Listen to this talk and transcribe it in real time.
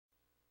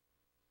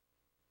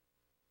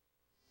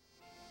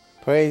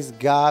Praise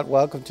God.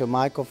 Welcome to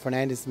Michael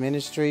Fernandez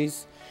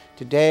Ministries.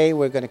 Today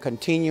we're going to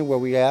continue where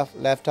we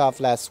left off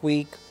last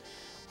week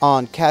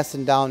on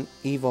casting down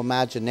evil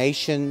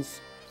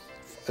imaginations.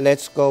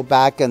 Let's go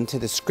back into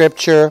the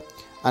scripture.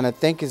 And I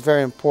think it's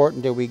very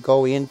important that we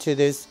go into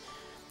this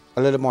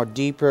a little more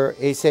deeper.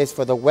 It says,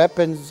 for the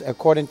weapons,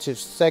 according to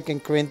 2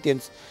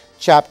 Corinthians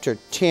chapter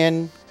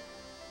 10,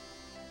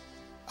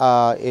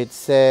 it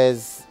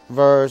says,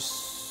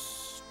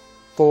 verse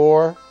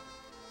 4.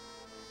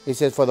 He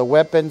says, for the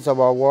weapons of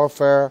our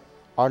warfare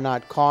are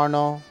not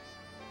carnal,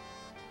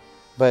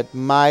 but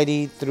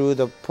mighty through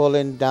the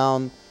pulling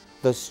down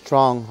the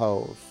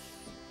strongholds.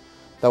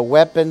 The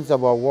weapons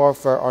of our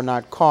warfare are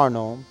not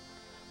carnal,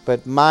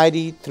 but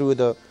mighty through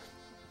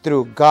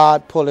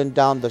God pulling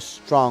down the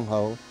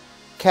stronghold,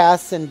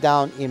 casting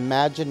down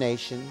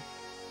imagination,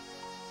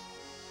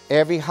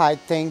 every high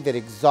thing that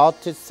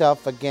exalts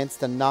itself against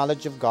the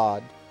knowledge of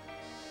God,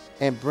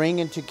 and bring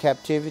into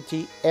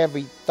captivity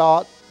every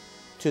thought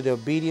to the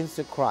obedience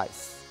of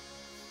Christ.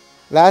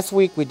 Last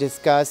week we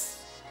discussed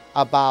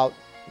about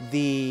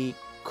the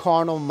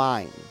carnal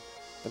mind.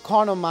 The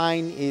carnal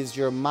mind is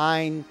your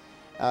mind,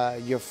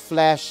 your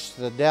flesh,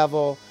 the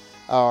devil,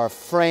 or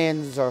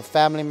friends or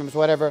family members,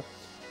 whatever,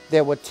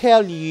 that will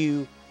tell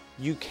you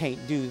you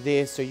can't do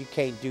this or you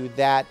can't do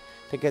that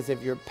because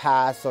of your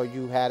past, or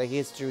you had a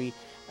history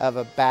of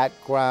a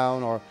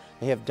background, or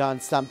you have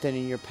done something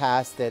in your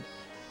past that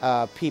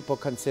people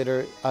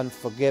consider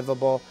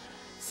unforgivable.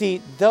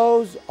 See,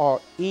 those are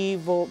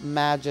evil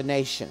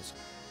imaginations.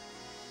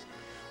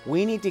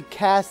 We need to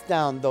cast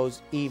down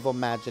those evil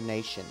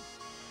imaginations.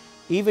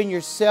 Even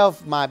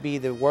yourself might be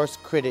the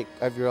worst critic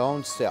of your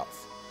own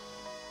self.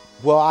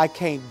 Well, I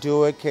can't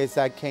do it because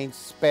I can't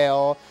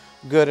spell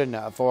good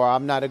enough, or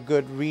I'm not a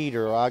good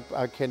reader, or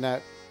I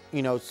cannot,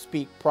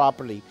 speak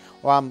properly,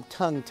 or I'm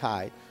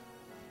tongue-tied.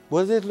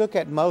 Well, let's look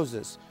at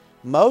Moses.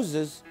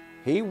 Moses,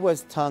 he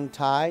was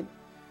tongue-tied,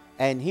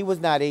 and he was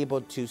not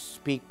able to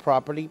speak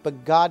properly,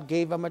 but God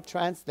gave him a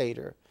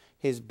translator,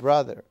 his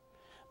brother.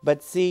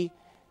 But see,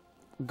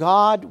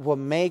 God will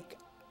make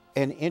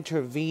and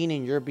intervene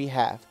in your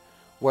behalf.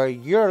 Where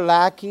you're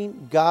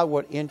lacking, God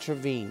will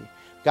intervene.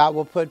 God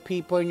will put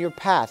people in your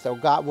path, or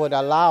God would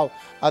allow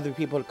other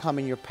people to come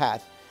in your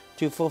path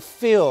to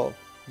fulfill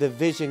the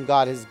vision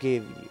God has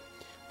given you.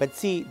 But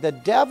see, the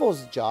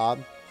devil's job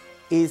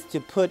is to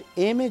put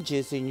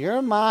images in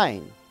your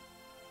mind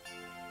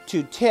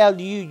to tell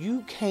you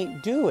you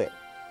can't do it.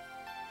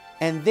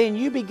 And then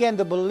you begin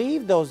to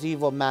believe those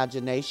evil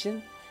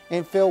imaginations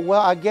and feel,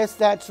 well, I guess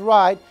that's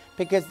right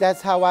because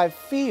that's how I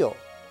feel.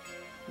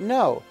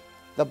 No,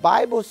 the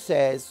Bible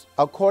says,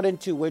 according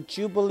to what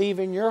you believe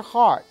in your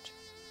heart,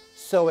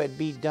 so it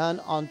be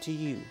done unto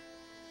you.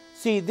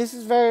 See, this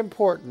is very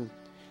important.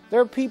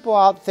 There are people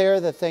out there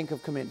that think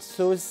of committing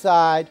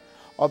suicide,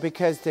 or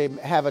because they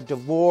have a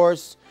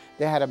divorce,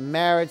 they had a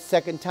marriage,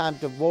 second time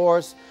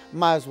divorce,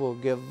 might as well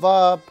give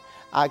up.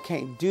 I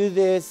can't do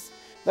this.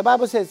 The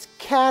Bible says,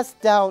 cast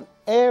down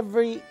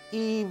every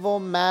evil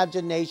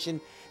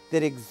imagination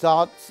that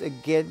exalts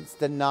against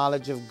the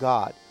knowledge of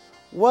God.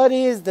 What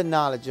is the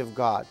knowledge of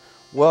God?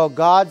 Well,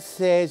 God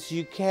says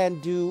you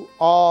can do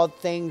all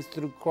things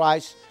through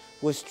Christ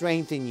who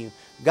strengthens you.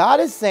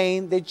 God is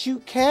saying that you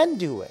can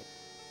do it,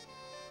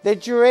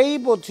 that you're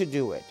able to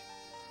do it.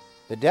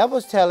 The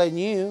devil's telling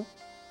you,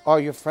 or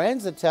your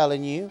friends are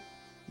telling you,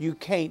 you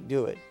can't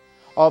do it.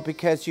 Or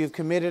because you've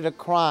committed a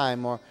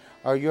crime, or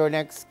you're an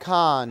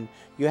ex-con,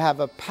 you have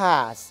a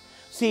past.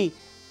 See,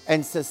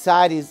 and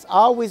society is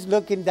always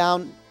looking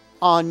down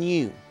on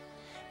you.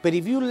 But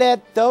if you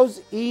let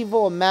those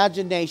evil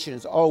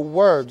imaginations or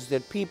words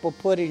that people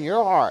put in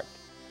your heart,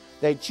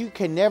 that you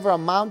can never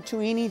amount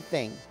to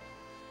anything,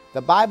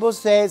 the Bible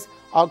says,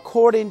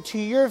 according to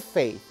your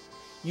faith,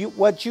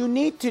 what you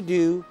need to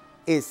do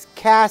is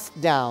cast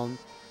down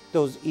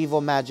those evil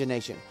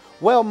imaginations.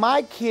 Well,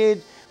 my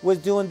kid was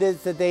doing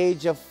this at the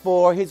age of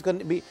 4. He's going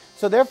to be,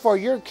 so therefore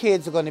your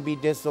kids are going to be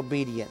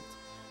disobedient.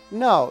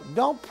 No,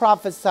 don't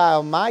prophesy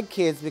on my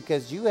kids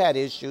because you had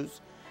issues.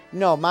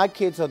 No, my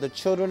kids are the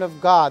children of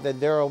God, and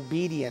they're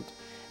obedient,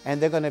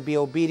 and they're going to be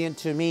obedient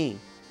to me.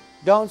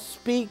 Don't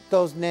speak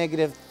those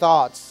negative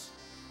thoughts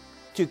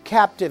to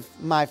captive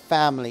my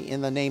family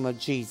in the name of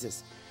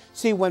Jesus.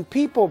 See, when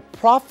people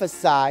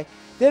prophesy,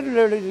 they're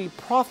literally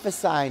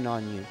prophesying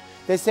on you.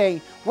 They're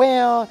saying,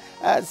 well,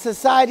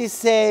 society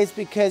says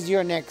because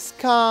you're an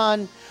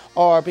ex-con,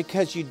 or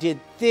because you did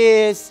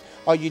this,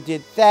 or you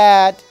did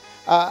that,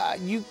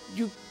 you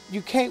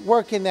can't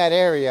work in that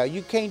area.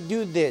 You can't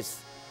do this.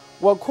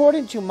 Well,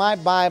 according to my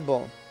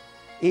Bible,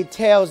 it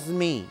tells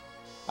me,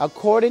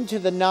 according to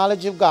the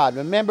knowledge of God,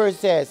 remember it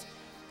says,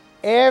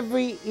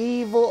 every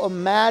evil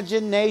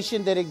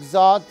imagination that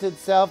exalts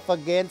itself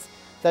against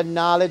the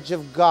knowledge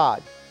of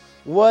God.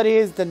 What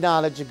is the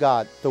knowledge of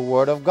God? The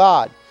Word of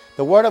God.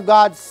 The Word of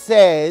God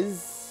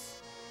says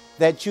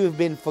that you have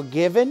been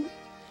forgiven.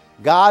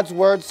 God's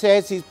Word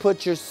says He's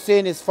put your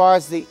sin as far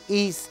as the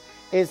east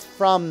is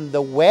from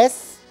the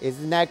west.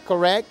 Isn't that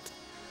correct?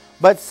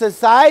 But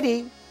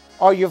society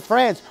or your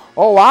friends,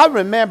 Oh, I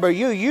remember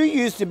you. You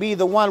used to be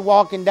the one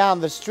walking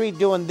down the street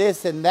doing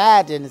this and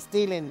that and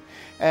stealing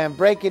and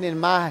breaking in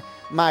my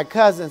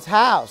cousin's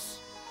house.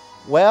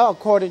 Well,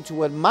 according to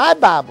what my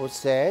Bible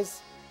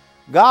says,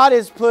 God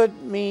has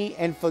put me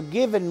and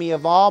forgiven me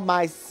of all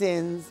my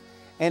sins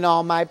and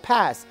all my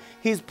past.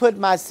 He's put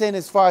my sin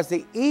as far as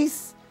the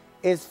east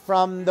is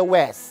from the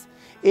west.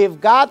 If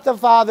God the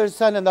Father,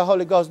 Son, and the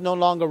Holy Ghost no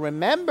longer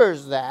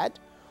remembers that,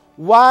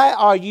 why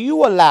are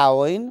you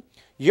allowing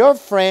your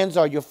friends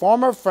or your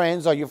former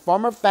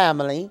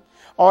family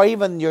or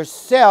even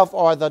yourself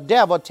or the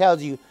devil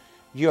tells you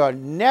you'll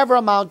never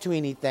amount to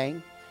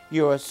anything,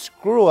 you're a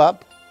screw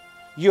up,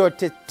 you're a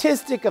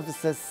statistic of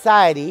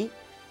society,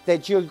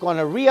 that you're going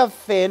to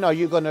reoffend or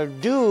you're going to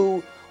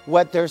do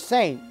what they're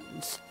saying?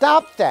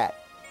 Stop that.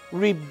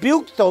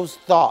 Rebuke those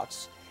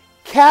thoughts.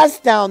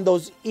 Cast down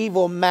those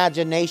evil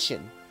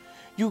imaginations.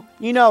 You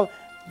know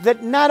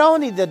that not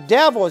only the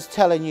devil is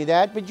telling you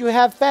that, but you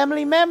have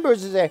family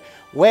members that say,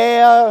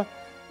 well,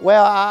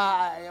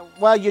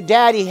 your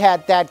daddy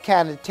had that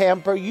kind of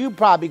temper. You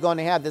probably going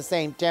to have the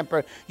same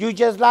temper. You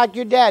just like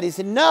your daddy. He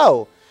said,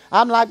 no,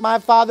 I'm like my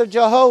father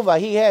Jehovah.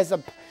 He has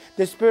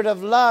the spirit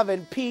of love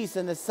and peace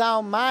and a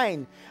sound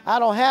mind. I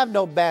don't have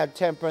no bad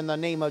temper in the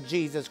name of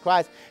Jesus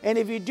Christ. And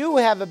if you do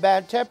have a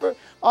bad temper,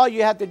 all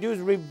you have to do is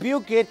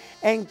rebuke it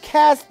and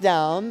cast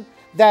down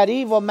that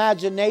evil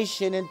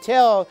imagination and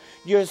tell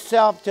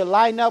yourself to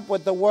line up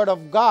with the Word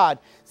of God.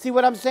 See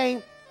what I'm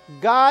saying?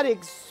 God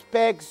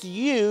expects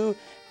you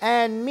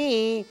and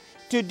me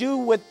to do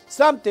with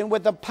something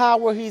with the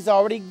power He's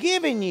already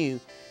given you.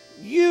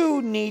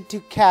 You need to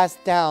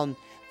cast down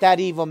that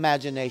evil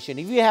imagination.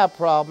 If you have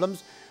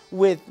problems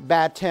with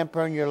bad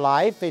temper in your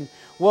life, and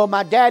well,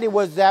 my daddy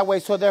was that way,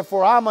 so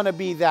therefore I'm going to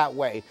be that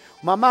way.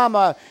 My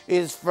mama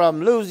is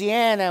from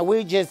Louisiana.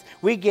 We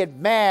get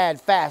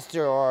mad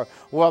faster, or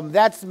well,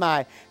 that's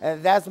my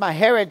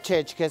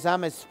heritage because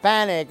I'm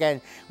Hispanic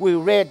and we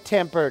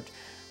red-tempered.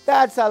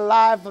 That's a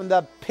lie from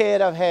the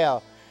pit of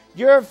hell.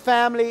 Your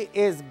family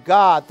is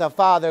God the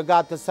Father,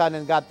 God the Son,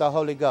 and God the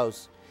Holy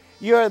Ghost.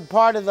 You're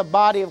part of the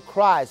body of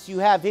Christ. You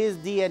have His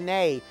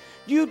DNA.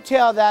 You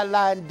tell that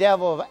lying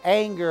devil of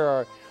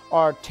anger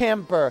or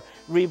temper,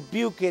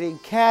 rebuke it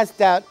and cast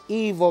out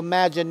evil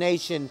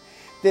imagination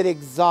that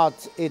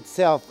exalts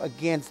itself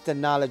against the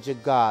knowledge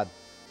of God.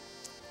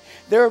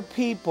 There are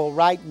people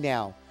right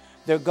now,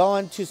 they're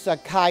going to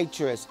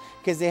psychiatrists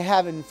because they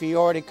have an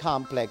inferiority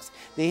complex.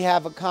 They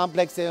have a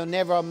complex that will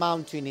never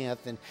amount to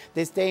anything.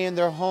 They stay in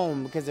their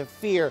home because of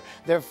fear.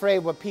 They're afraid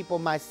what people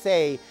might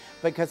say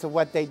because of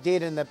what they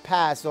did in the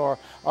past, or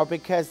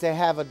because they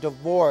have a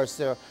divorce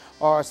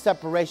or a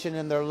separation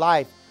in their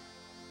life.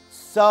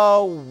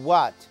 So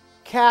what?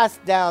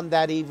 Cast down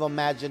that evil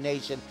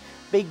imagination.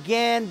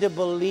 Begin to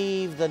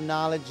believe the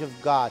knowledge of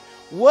God.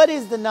 What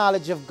is the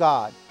knowledge of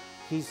God?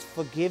 He's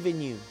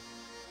forgiven you.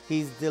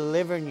 He's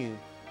delivered you.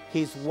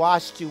 He's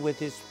washed you with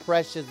His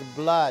precious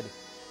blood.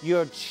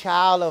 You're a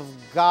child of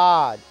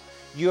God.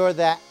 You're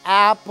the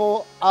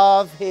apple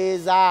of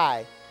His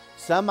eye.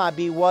 Some might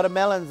be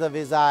watermelons of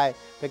His eye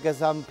because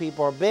some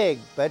people are big,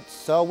 but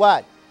so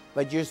what?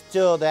 But you're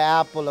still the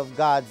apple of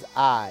God's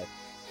eye.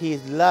 He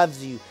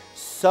loves you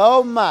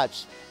so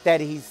much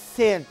that He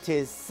sent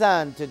His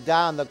Son to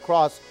die on the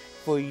cross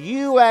for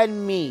you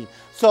and me.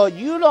 So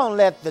you don't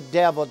let the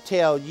devil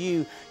tell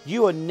you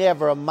you will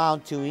never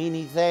amount to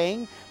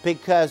anything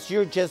because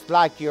you're just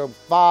like your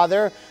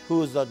father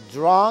who's a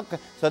drunk.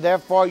 So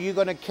therefore you're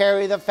going to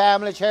carry the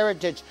family's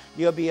heritage.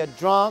 You'll be a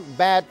drunk,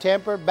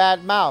 bad-tempered,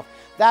 bad mouth.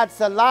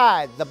 That's a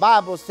lie. The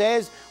Bible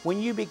says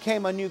when you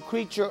became a new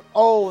creature,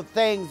 old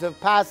things have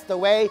passed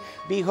away.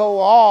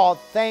 Behold, all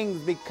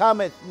things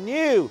becometh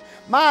new.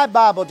 My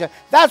Bible tells.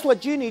 That's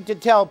what you need to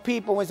tell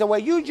people when they say, well,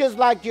 you just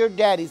like your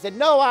daddy. He said,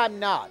 no, I'm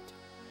not.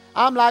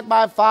 I'm like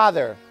my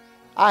Father.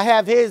 I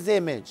have His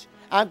image.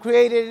 I'm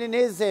created in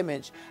His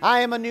image.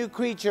 I am a new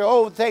creature.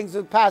 Old things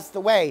have passed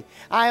away.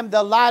 I am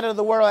the light of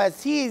the world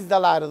as He's the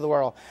light of the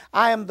world.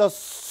 I am the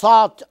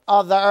salt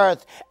of the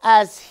earth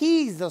as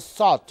He's the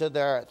salt of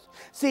the earth.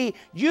 See,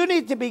 you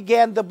need to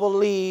begin to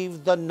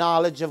believe the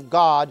knowledge of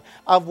God,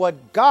 of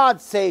what God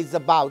says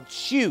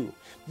about you.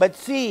 But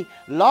see,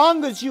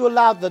 long as you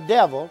allow the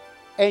devil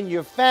and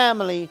your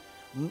family,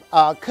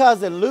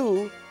 cousin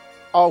Lou,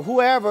 or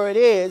whoever it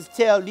is,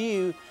 tell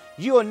you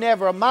you'll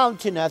never amount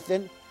to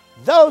nothing,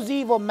 those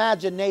evil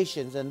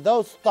imaginations and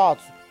those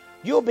thoughts,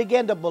 you'll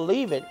begin to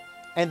believe it,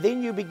 and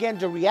then you begin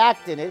to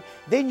react in it.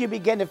 Then you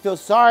begin to feel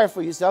sorry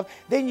for yourself.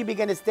 Then you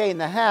begin to stay in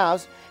the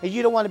house, and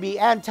you don't want to be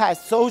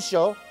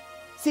antisocial.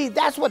 See,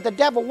 that's what the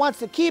devil wants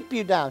to keep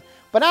you down.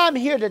 But I'm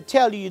here to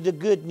tell you the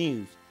good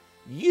news.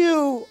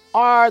 You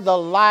are the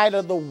light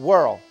of the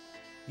world.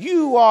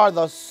 You are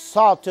the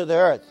salt of the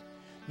earth.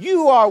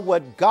 You are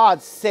what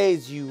God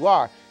says you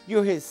are.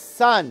 You're His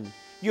Son.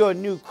 You're a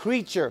new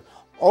creature.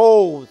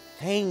 Old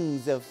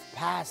things have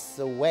passed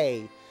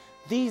away.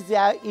 These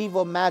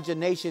evil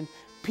imaginations,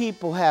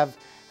 people have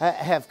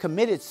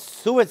committed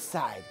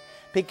suicide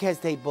because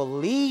they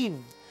believe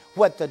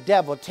what the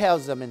devil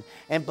tells them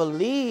and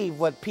believe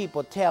what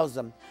people tells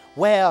them.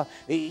 well,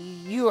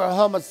 you are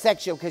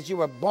homosexual because you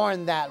were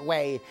born that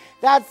way.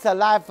 That's a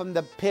lie from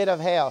the pit of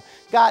hell.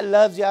 God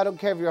loves you. I don't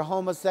care if you're a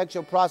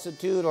homosexual,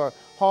 prostitute, or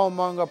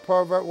whoremonger,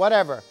 pervert,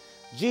 whatever.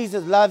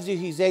 Jesus loves you.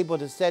 He's able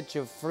to set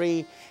you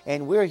free.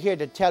 And we're here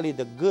to tell you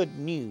the good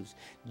news.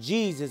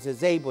 Jesus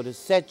is able to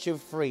set you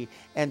free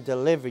and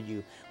deliver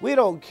you. We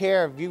don't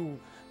care if you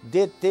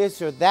did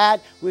this or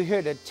that. We're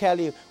here to tell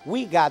you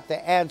we got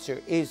the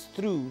answer. Is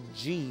through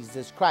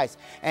Jesus Christ.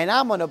 And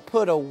I'm going to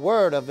put a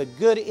word of a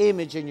good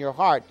image in your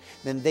heart.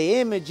 And the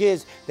image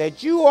is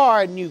that you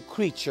are a new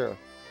creature.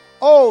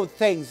 Old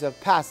things have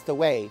passed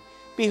away.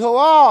 Behold,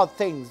 all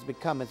things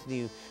becometh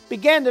new.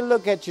 Begin to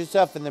look at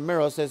yourself in the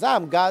mirror and says,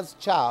 I'm God's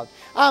child.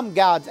 I'm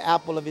God's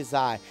apple of his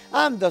eye.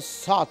 I'm the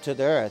salt of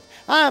the earth.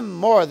 I'm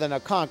more than a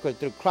conqueror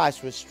through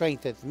Christ which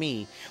strengtheneth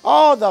me.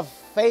 All the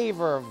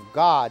favor of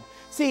God.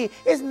 See,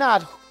 it's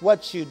not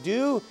what you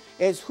do.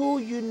 It's who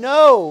you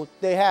know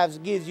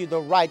that gives you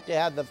the right to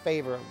have the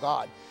favor of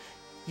God.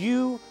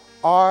 You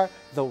are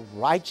the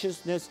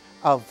righteousness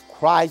of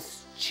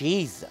Christ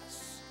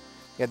Jesus.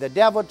 If the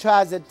devil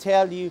tries to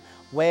tell you,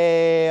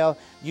 well,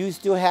 you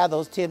still have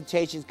those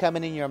temptations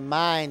coming in your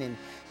mind and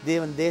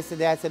doing this and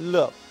that. I said,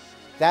 look,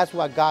 that's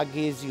why God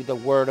gives you the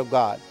word of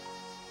God.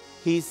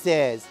 He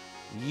says,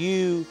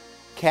 you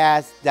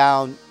cast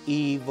down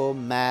evil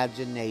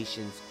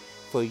imaginations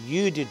for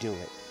you to do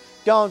it.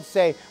 Don't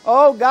say,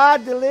 oh,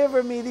 God,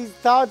 deliver me. These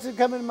thoughts are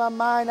coming to my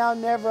mind. I'll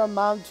never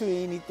amount to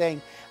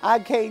anything. I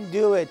can't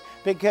do it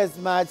because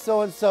my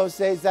so-and-so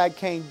says I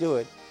can't do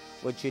it.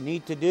 What you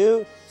need to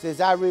do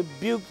says, I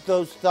rebuke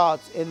those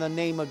thoughts in the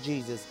name of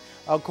Jesus.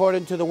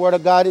 According to the word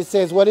of God, it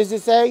says, what does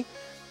it say?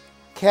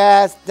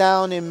 Cast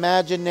down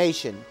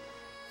imagination,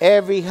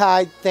 every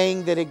high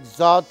thing that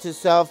exalts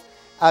itself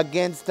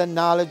against the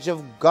knowledge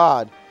of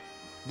God,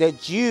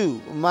 that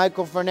you,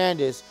 Michael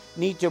Fernandez,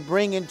 need to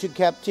bring into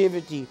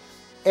captivity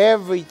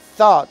every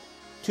thought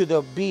to the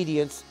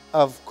obedience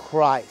of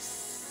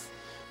Christ.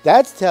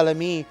 That's telling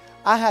me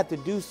I have to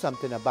do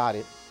something about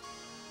it.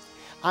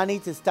 I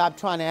need to stop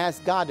trying to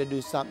ask God to do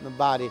something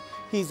about it.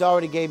 He's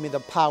already gave me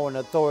the power and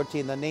authority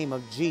in the name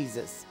of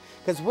Jesus.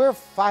 Because we're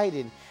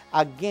fighting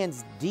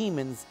against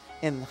demons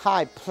in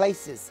high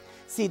places.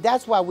 See,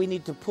 that's why we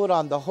need to put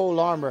on the whole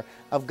armor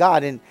of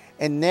God. And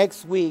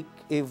next week,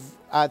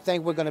 I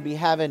think we're going to be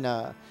having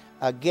a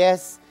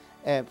guest.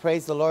 And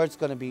praise the Lord, it's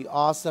going to be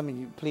awesome.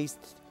 And you please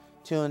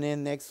tune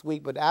in next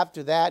week. But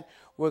after that,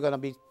 we're going to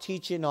be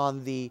teaching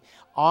on the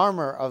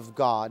armor of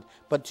God.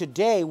 But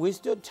today, we're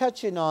still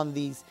touching on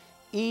these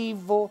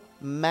evil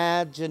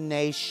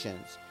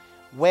imaginations.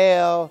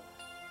 Well,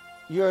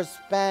 you're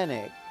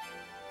Hispanic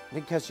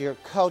because your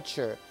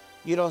culture,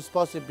 you don't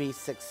supposed to be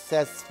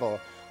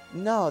successful.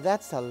 No,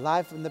 that's a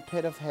lie from the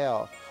pit of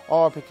hell.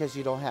 Or because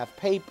you don't have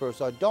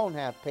papers or don't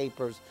have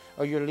papers,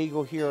 or you're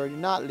legal here or you're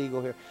not legal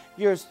here.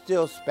 You're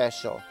still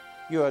special.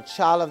 You're a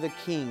child of the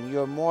King.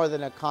 You're more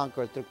than a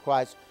conqueror through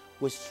Christ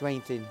which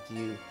strengthened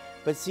you.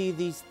 But see,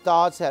 these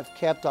thoughts have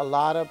kept a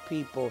lot of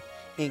people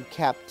in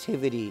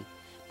captivity.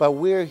 But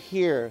we're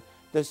here.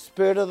 The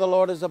Spirit of the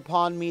Lord is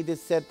upon me to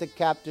set the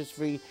captives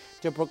free,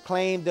 to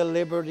proclaim the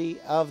liberty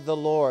of the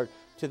Lord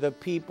to the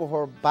people who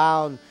are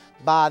bound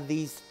by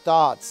these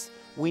thoughts.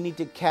 We need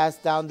to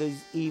cast down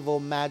these evil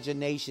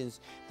imaginations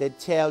that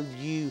tell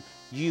you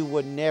you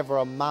would never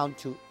amount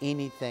to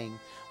anything.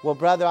 Well,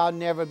 brother, I'll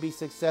never be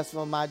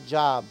successful in my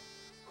job.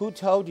 Who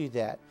told you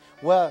that?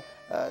 Well,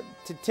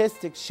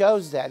 statistics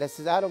shows that. I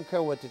says, I don't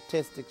care what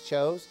statistics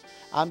shows.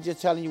 I'm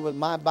just telling you what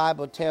my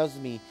Bible tells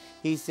me.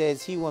 He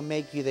says he will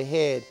make you the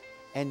head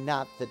and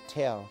not the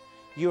tail.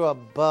 You're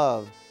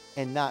above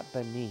and not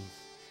beneath.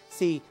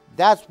 See,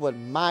 that's what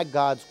my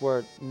God's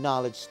word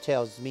knowledge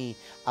tells me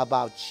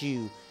about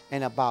you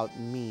and about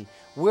me.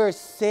 We're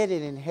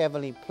sitting in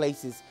heavenly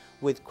places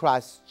with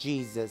Christ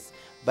Jesus.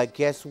 But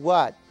guess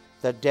what?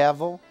 The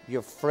devil,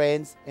 your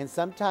friends, and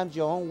sometimes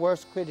your own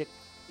worst critic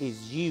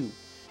is you.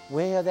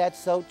 Well, that's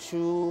so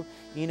true.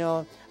 You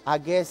know, I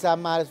guess I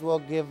might as well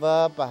give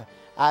up.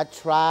 I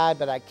tried,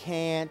 but I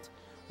can't.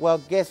 Well,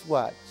 guess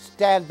what?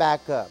 Stand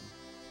back up.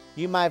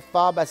 You might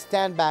fall, but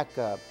stand back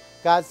up.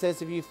 God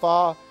says if you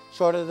fall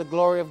short of the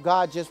glory of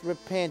God, just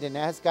repent and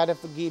ask God to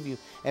forgive you.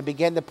 And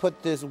begin to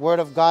put this word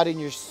of God in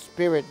your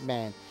spirit,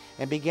 man.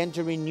 And begin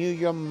to renew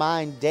your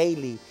mind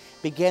daily.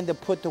 Begin to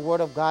put the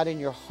word of God in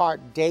your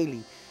heart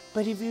daily.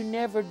 But if you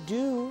never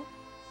do,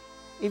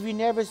 if you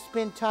never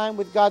spend time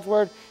with God's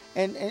word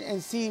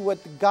and see what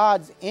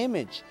God's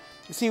image.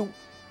 See,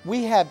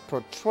 we have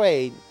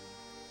portrayed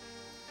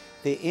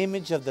the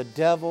image of the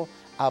devil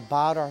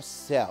about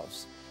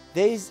ourselves.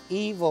 These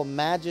evil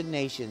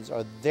imaginations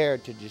are there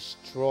to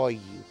destroy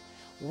you.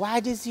 Why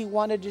does he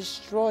want to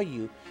destroy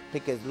you?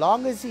 Because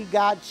long as he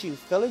got you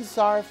feeling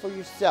sorry for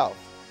yourself,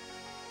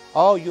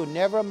 oh, you'll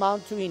never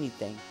amount to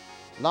anything.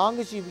 Long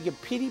as you be a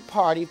pity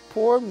party,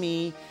 poor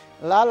me,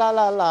 la la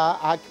la la,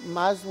 I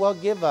might as well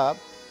give up.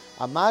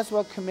 I might as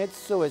well commit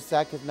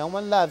suicide because no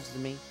one loves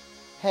me.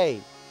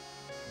 Hey,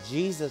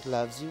 Jesus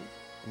loves you,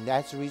 and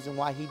that's the reason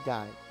why he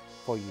died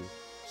for you.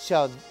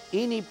 Shall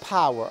any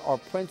power or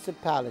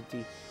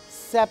principality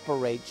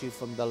separate you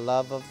from the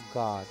love of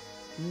God.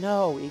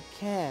 No, it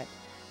can't.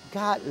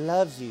 God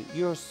loves you.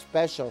 You're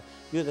special.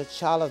 You're the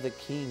child of the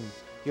King.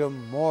 You're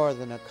more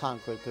than a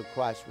conqueror through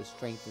Christ who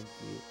strengthens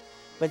you.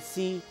 But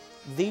see,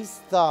 these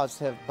thoughts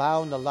have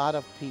bound a lot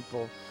of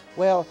people.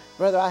 Well,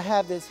 brother, I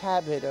have this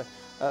habit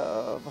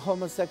of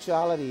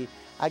homosexuality.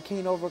 I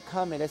can't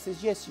overcome it. I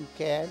says, yes, you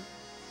can.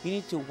 You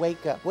need to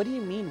wake up. What do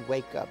you mean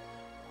wake up?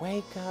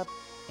 Wake up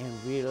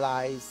and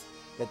realize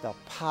that the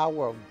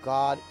power of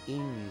God in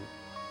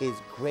you is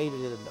greater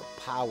than the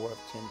power of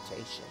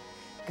temptation.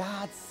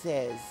 God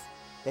says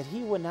that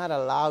He will not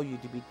allow you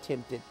to be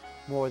tempted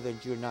more than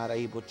you're not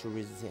able to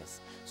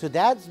resist. So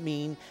that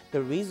means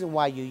the reason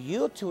why you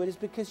yield to it is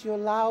because you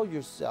allow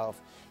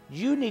yourself.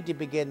 You need to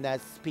begin to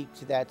speak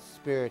to that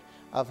spirit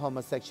of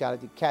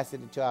homosexuality, cast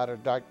it into outer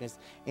darkness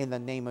in the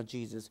name of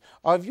Jesus.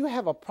 Or if you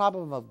have a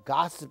problem of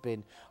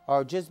gossiping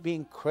or just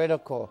being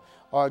critical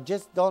or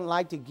just don't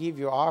like to give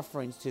your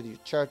offerings to your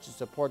church to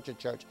support your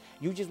church,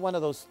 you just one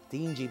of those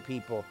stingy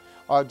people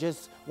or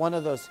just one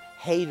of those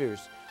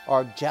haters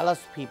or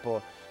jealous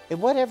people.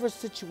 In whatever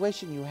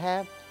situation you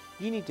have,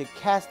 you need to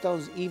cast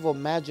those evil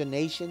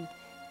imaginations,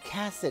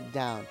 cast it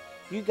down.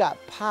 You got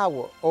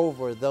power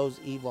over those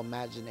evil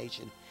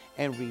imaginations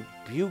and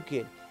rebuke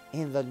it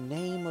in the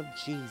name of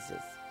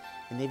Jesus.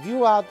 And if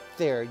you out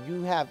there,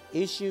 you have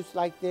issues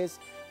like this,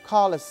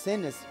 call us,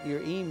 send us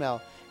your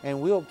email,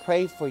 and we'll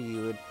pray for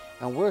you.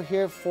 And we're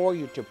here for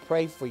you to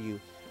pray for you.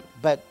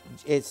 But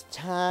it's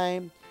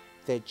time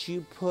that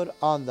you put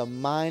on the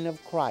mind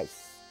of Christ.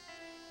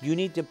 You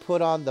need to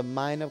put on the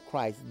mind of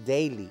Christ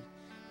daily.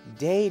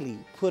 Daily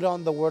put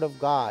on the Word of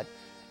God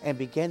and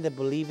begin to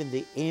believe in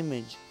the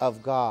image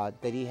of God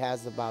that He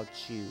has about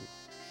you.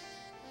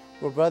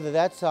 Well, brother,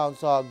 that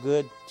sounds all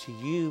good to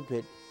you,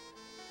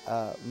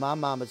 but my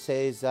mama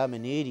says I'm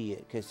an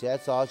idiot because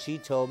that's all she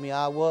told me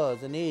I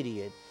was, an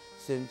idiot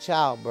since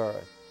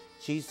childbirth.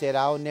 She said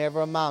I'll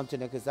never amount to it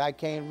because I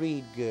can't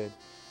read good.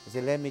 I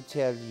said, let me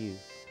tell you,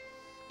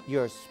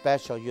 you're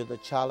special. You're the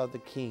child of the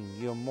King.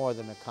 You're more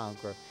than a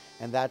conqueror.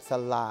 And that's a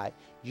lie.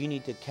 You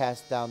need to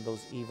cast down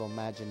those evil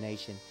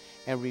imaginations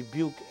and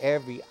rebuke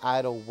every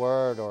idle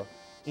word or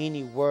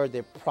any word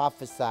that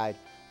prophesied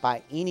by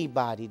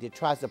anybody that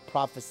tries to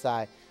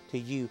prophesy to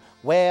you.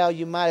 Well,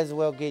 you might as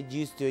well get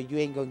used to it. You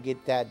ain't going to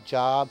get that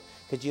job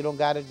because you don't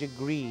got a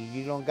degree.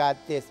 You don't got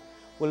this.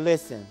 Well,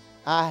 listen,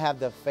 I have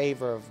the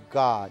favor of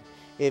God.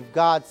 If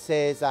God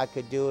says I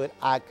could do it,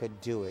 I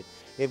could do it.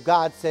 If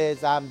God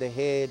says I'm the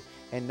head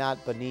and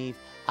not beneath,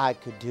 I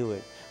could do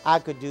it. I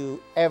could do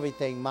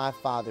everything my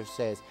Father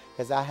says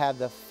because I have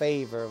the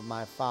favor of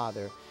my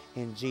Father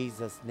in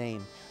Jesus'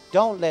 name.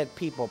 Don't let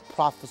people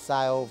prophesy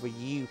over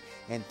you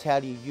and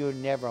tell you you'll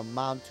never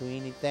amount to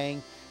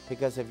anything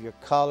because of your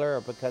color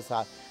or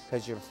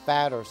because you're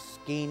fat or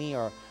skinny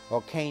or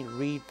can't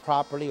read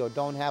properly or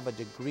don't have a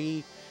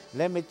degree.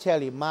 Let me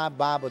tell you, my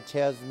Bible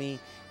tells me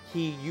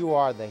you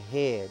are the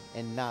head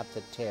and not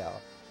the tail.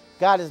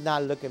 God is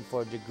not looking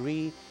for a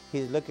degree.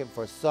 He's looking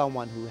for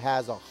someone who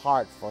has a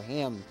heart for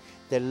Him,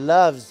 that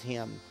loves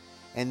Him.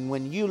 And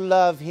when you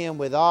love Him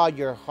with all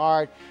your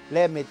heart,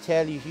 let me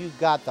tell you, you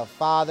got the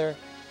Father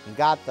and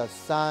got the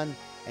Son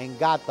and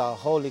got the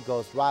Holy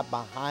Ghost right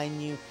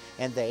behind you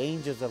and the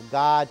angels of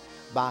God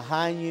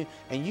behind you.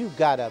 And you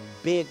got a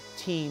big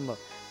team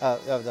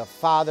of the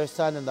Father,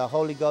 Son, and the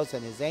Holy Ghost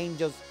and His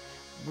angels.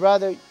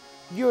 Brother,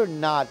 you're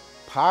not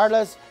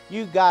powerless.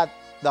 You got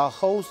the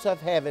hosts of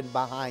heaven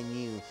behind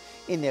you.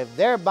 And if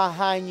they're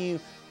behind you,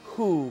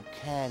 who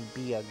can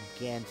be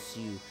against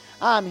you?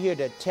 I'm here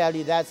to tell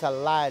you that's a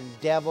lying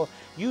devil.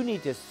 You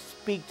need to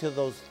speak to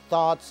those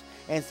thoughts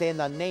and say, in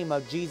the name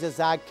of Jesus,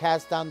 I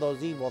cast down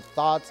those evil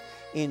thoughts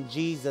in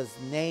Jesus'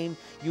 name.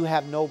 You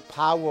have no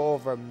power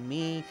over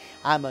me.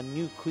 I'm a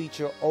new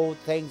creature. Old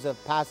things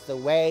have passed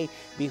away.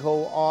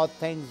 Behold, all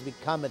things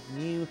becometh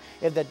new.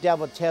 If the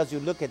devil tells you,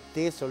 look at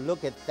this or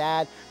look at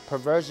that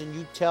perversion,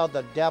 you tell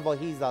the devil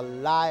he's a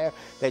liar,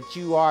 that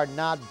you are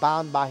not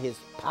bound by his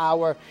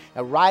power.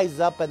 And rise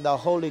up in the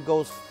Holy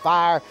Ghost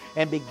fire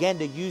and begin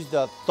to use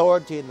the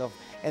authority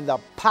and the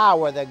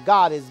power that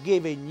God has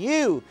given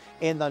you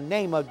in the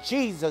name of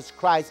Jesus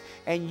Christ.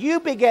 And you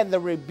begin to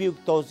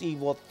rebuke those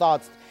evil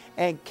thoughts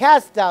and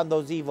cast down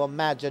those evil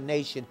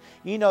imaginations.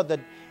 You know that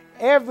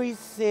every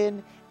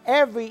sin,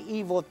 every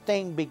evil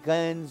thing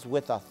begins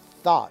with a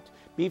thought.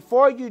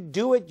 Before you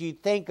do it, you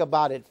think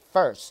about it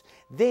first.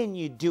 Then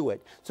you do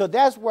it. So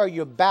that's where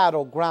your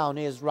battleground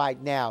is right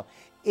now,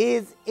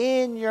 is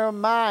in your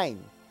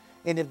mind.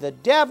 And if the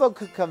devil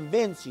could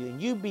convince you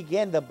and you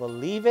begin to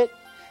believe it,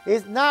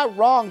 it's not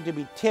wrong to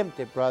be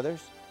tempted,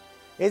 brothers.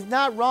 It's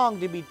not wrong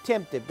to be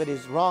tempted, but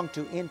it's wrong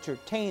to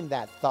entertain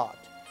that thought.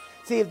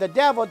 See, if the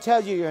devil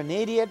tells you you're an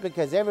idiot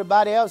because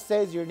everybody else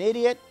says you're an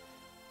idiot,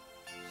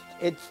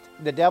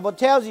 the devil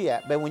tells you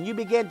that. But when you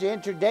begin to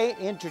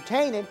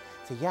entertain it,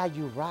 say, yeah,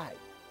 you're right.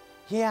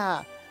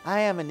 Yeah,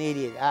 I am an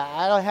idiot.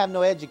 I don't have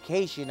no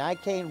education. I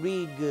can't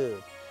read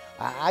good.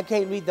 I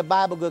can't read the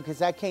Bible good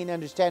because I can't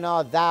understand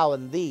all thou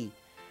and thee.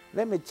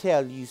 Let me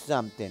tell you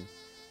something.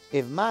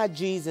 If my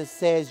Jesus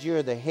says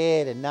you're the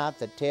head and not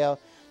the tail,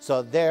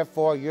 so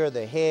therefore you're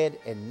the head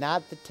and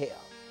not the tail.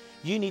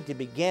 You need to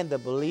begin to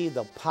believe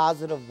the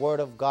positive word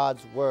of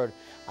God's word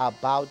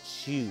about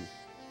you.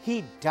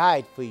 He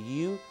died for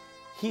you.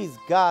 He's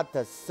God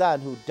the Son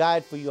who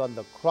died for you on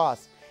the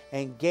cross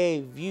and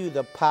gave you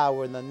the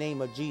power in the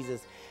name of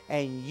Jesus.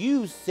 And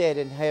you sit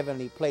in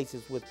heavenly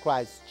places with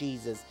Christ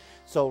Jesus.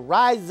 So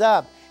rise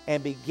up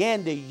and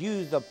begin to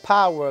use the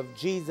power of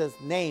Jesus'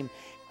 name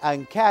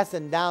and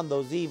casting down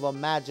those evil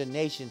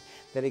imaginations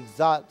that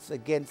exalts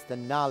against the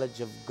knowledge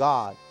of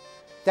God.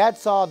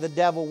 That's all the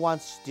devil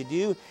wants to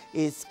do,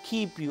 is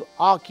keep you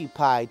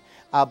occupied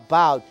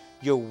about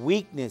your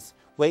weakness.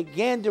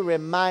 Begin to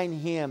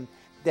remind him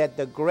that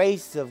the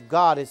grace of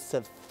God is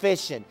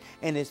sufficient,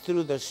 and it's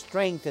through the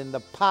strength and the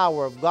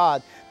power of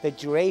God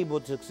that you're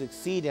able to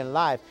succeed in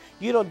life.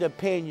 You don't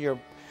depend your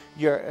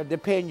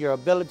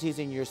abilities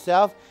in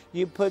yourself.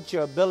 You put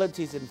your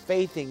abilities and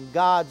faith in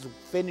God's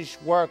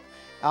finished work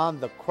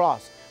on the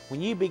cross.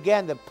 When you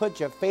begin to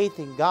put your faith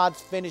in God's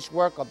finished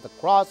work on the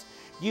cross,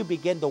 you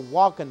begin to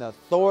walk in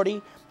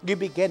authority. You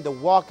begin to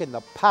walk in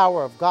the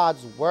power of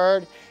God's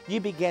word. You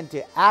begin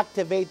to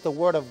activate the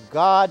word of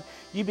God.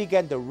 You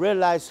begin to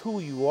realize who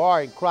you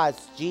are in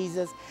Christ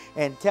Jesus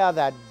and tell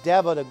that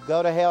devil to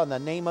go to hell in the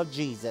name of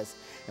Jesus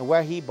and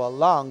where he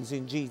belongs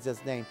in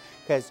Jesus' name,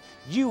 because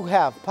you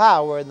have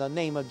power in the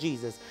name of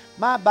Jesus.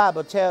 My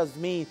Bible tells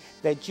me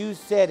that you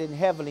sit in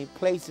heavenly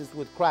places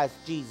with Christ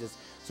Jesus.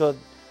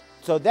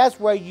 So that's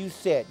where you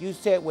sit. You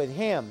sit with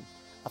him,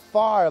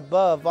 far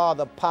above all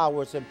the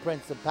powers and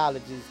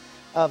principalities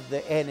of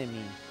the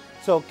enemy.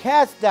 So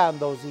cast down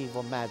those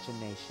evil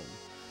imaginations.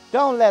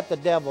 Don't let the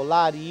devil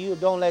lie to you.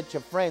 Don't let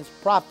your friends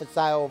prophesy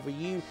over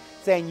you,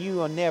 saying you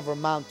will never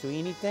amount to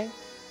anything.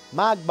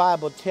 My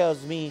Bible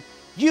tells me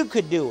you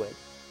could do it.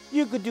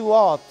 You could do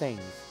all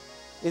things.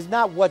 It's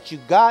not what you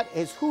got,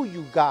 it's who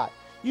you got.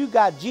 You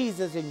got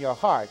Jesus in your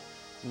heart.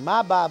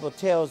 My Bible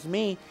tells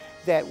me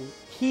that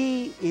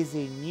he is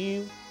in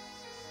you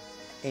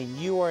and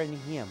you are in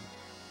him.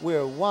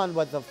 We're one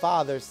with the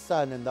Father,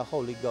 Son, and the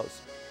Holy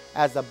Ghost.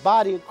 As the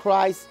body of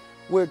Christ,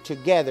 we're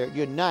together,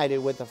 united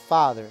with the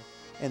Father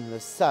and the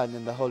Son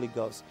and the Holy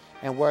Ghost.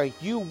 And where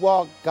you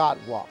walk, God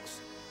walks.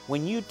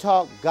 When you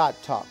talk, God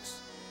talks.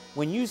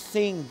 When you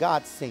sing,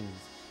 God sings.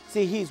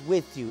 See, he's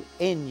with you,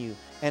 in you,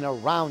 and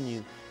around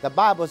you. The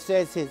Bible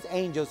says his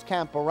angels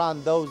camp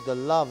around those that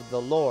love the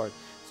Lord.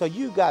 So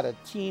you got a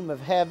team of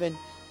heaven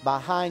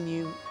behind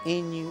you,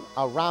 in you,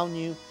 around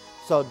you.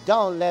 So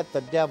don't let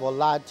the devil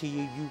lie to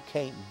you. You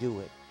can't do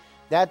it.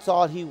 That's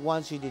all he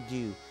wants you to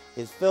do,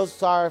 is feel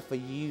sorry for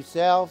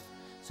yourself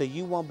so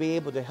you won't be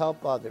able to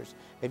help others.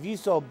 If you're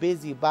so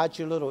busy about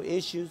your little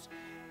issues,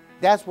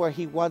 that's where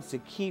he wants to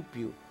keep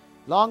you.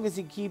 Long as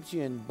he keeps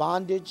you in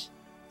bondage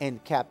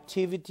and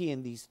captivity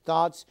in these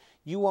thoughts,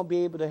 you won't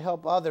be able to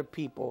help other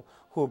people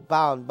who are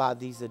bound by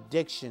these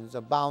addictions,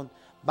 or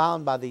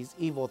bound by these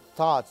evil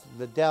thoughts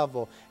the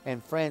devil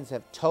and friends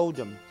have told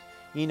them.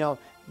 You know,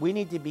 we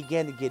need to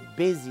begin to get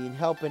busy in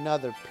helping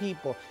other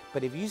people.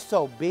 But if you're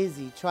so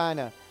busy trying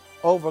to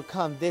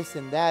overcome this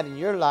and that in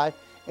your life,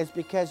 it's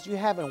because you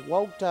haven't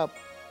woke up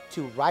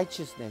to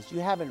righteousness. You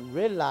haven't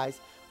realized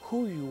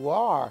who you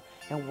are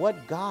and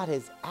what God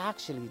has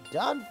actually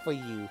done for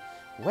you.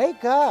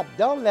 Wake up.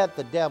 Don't let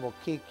the devil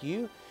kick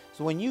you.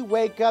 So when you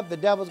wake up, the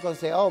devil's going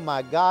to say, oh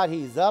my God,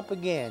 he's up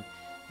again.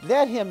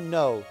 Let him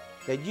know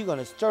that you're going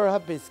to stir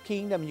up his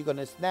kingdom. You're going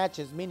to snatch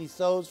as many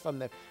souls from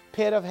the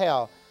pit of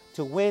hell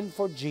to win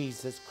for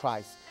Jesus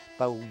Christ.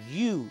 But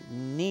you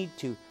need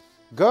to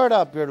gird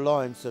up your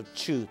loins of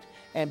truth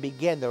and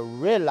begin to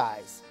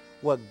realize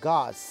what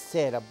God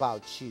said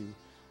about you.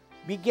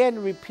 Begin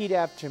to repeat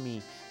after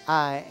me.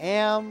 I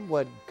am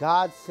what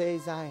God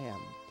says I am.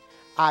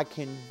 I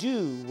can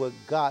do what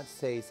God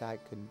says I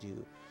can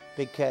do,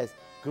 because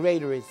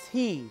greater is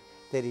he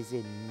that is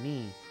in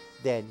me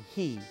than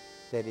he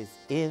that is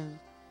in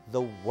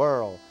the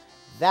world.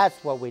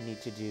 That's what we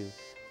need to do.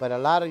 But a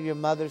lot of your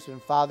mothers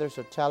and fathers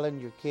are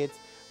telling your kids,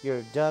 you're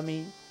a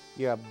dummy,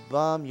 you're a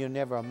bum, you'll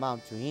never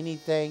amount to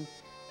anything.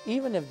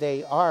 Even if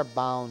they are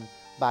bound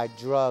by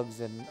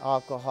drugs and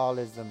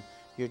alcoholism,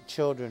 your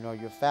children or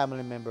your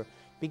family member,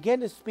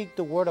 begin to speak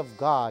the word of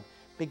God.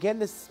 Begin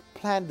to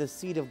plant the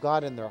seed of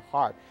God in their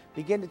heart.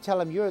 Begin to tell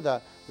them you're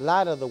the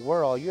light of the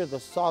world. You're the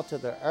salt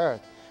of the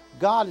earth.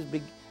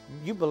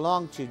 You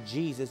belong to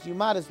Jesus. You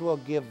might as well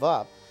give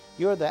up.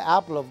 You're the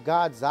apple of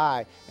God's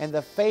eye, and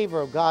the favor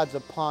of God's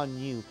upon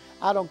you.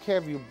 I don't care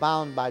if you're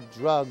bound by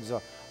drugs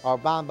or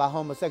bound by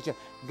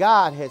homosexuality.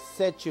 God has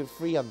set you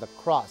free on the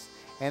cross.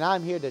 And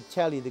I'm here to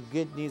tell you the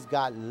good news.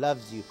 God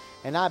loves you.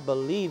 And I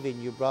believe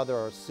in you, brother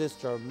or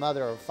sister or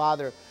mother or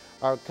father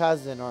or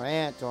cousin or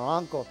aunt or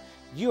uncle.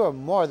 You are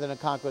more than a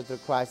conqueror through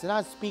Christ. And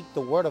I speak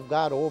the word of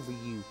God over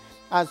you.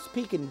 I'm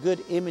speaking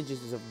good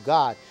images of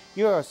God.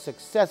 You're a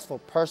successful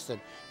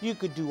person. You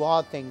could do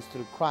all things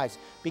through Christ.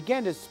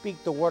 Begin to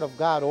speak the word of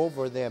God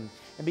over them.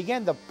 And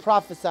begin to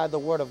prophesy the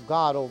word of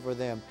God over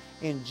them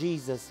in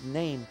Jesus'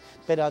 name.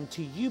 But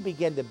until you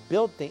begin to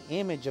build the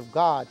image of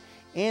God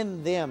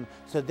in them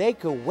so they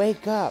could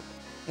wake up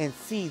and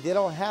see they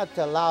don't have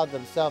to allow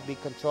themselves to be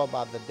controlled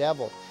by the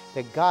devil,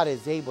 that God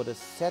is able to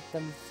set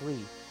them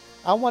free.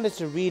 I want us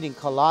to read in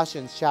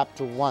Colossians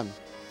chapter 1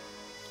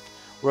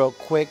 real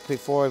quick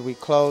before we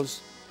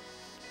close.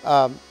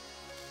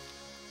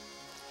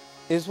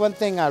 There's one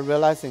thing I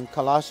realized in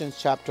Colossians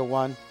chapter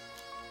 1.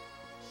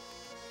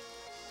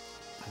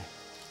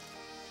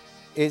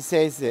 It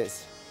says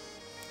this.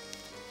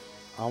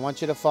 I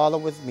want you to follow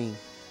with me.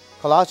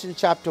 Colossians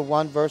chapter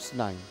 1 verse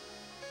 9.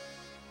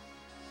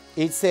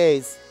 It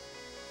says,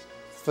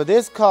 "For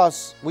this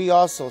cause we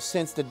also,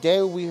 since the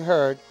day we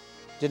heard,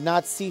 did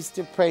not cease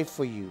to pray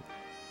for you,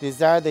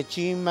 desire that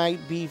ye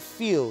might be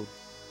filled."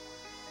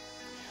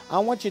 I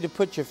want you to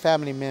put your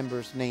family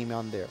member's name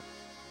on there.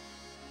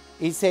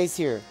 It says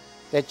here,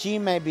 "that ye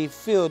may be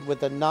filled with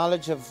the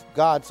knowledge of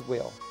God's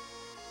will,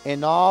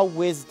 in all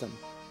wisdom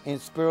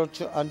and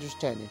spiritual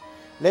understanding."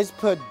 Let's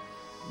put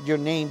your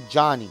name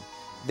Johnny.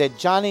 "That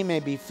Johnny may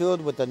be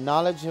filled with the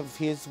knowledge of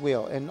his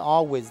will, in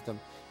all wisdom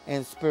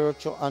and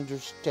spiritual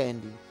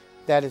understanding."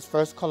 That is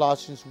 1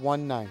 Colossians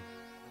 1:9.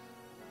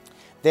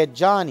 "That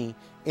Johnny,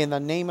 in the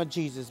name of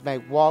Jesus, may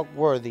walk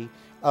worthy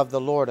of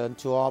the Lord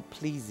unto all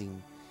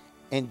pleasing.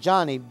 And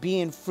Johnny,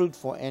 being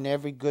fruitful in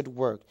every good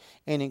work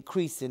and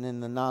increasing in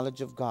the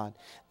knowledge of God."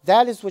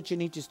 That is what you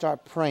need to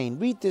start praying.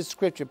 Read this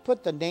scripture.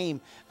 Put the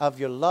name of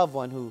your loved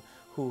one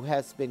who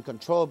has been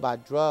controlled by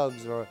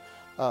drugs or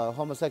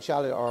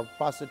homosexuality or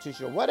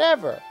prostitution or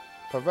whatever,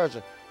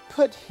 perversion.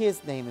 Put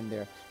his name in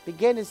there.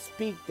 Begin to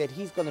speak that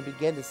he's going to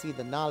begin to see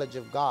the knowledge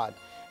of God,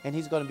 and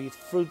he's going to be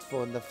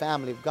fruitful in the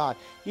family of God.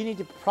 You need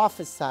to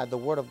prophesy the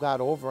word of God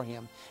over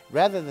him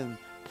rather than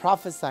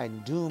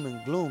prophesying doom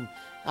and gloom.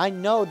 I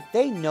know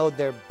they know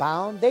they're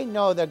bound. They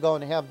know they're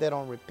going to hell if they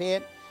don't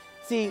repent.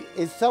 See,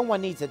 if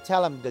someone needs to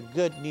tell them the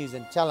good news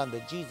and tell them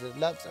that Jesus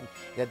loves them,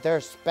 that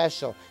they're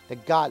special,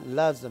 that God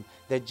loves them,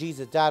 that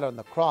Jesus died on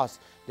the cross,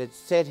 that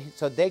said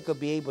so they could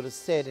be able to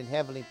sit in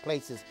heavenly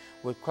places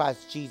with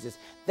Christ Jesus.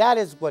 That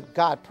is what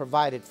God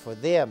provided for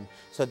them,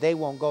 so they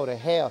won't go to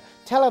hell.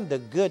 Tell them the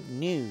good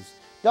news.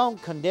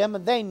 Don't condemn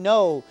them. They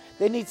know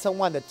they need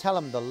someone to tell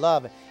them the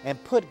love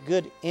and put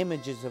good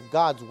images of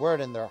God's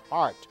word in their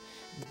heart,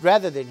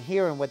 rather than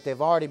hearing what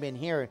they've already been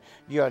hearing.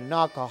 You're an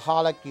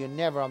alcoholic. You're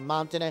never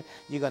amounting it.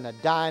 You're going to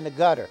die in the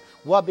gutter.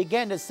 Well,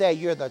 begin to say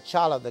you're the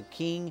child of the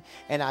King,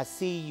 and I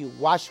see you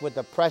washed with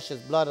the precious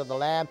blood of the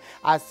Lamb.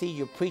 I see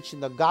you preaching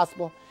the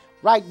gospel.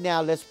 Right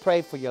now, let's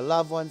pray for your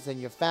loved ones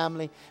and your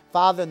family.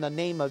 Father, in the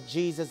name of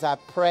Jesus, I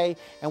pray,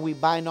 and we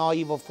bind all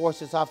evil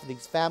forces off of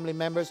these family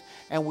members,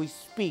 and we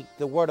speak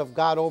the word of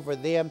God over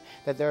them,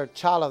 that they're a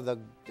child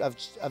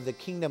of the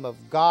kingdom of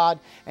God,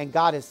 and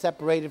God is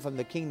separated from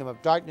the kingdom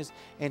of darkness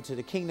into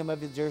the kingdom of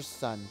his dear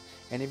Son.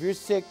 And if you're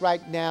sick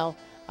right now,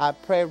 I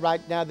pray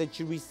right now that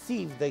you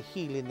receive the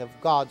healing of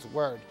God's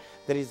word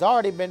that has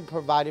already been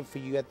provided for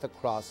you at the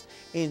cross.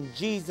 In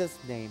Jesus'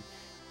 name.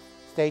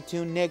 Stay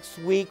tuned next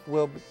week.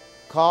 We'll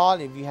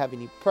call. If you have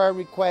any prayer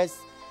requests,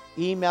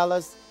 email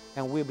us,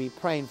 and we'll be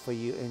praying for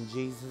you in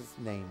Jesus'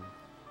 name.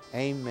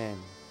 Amen.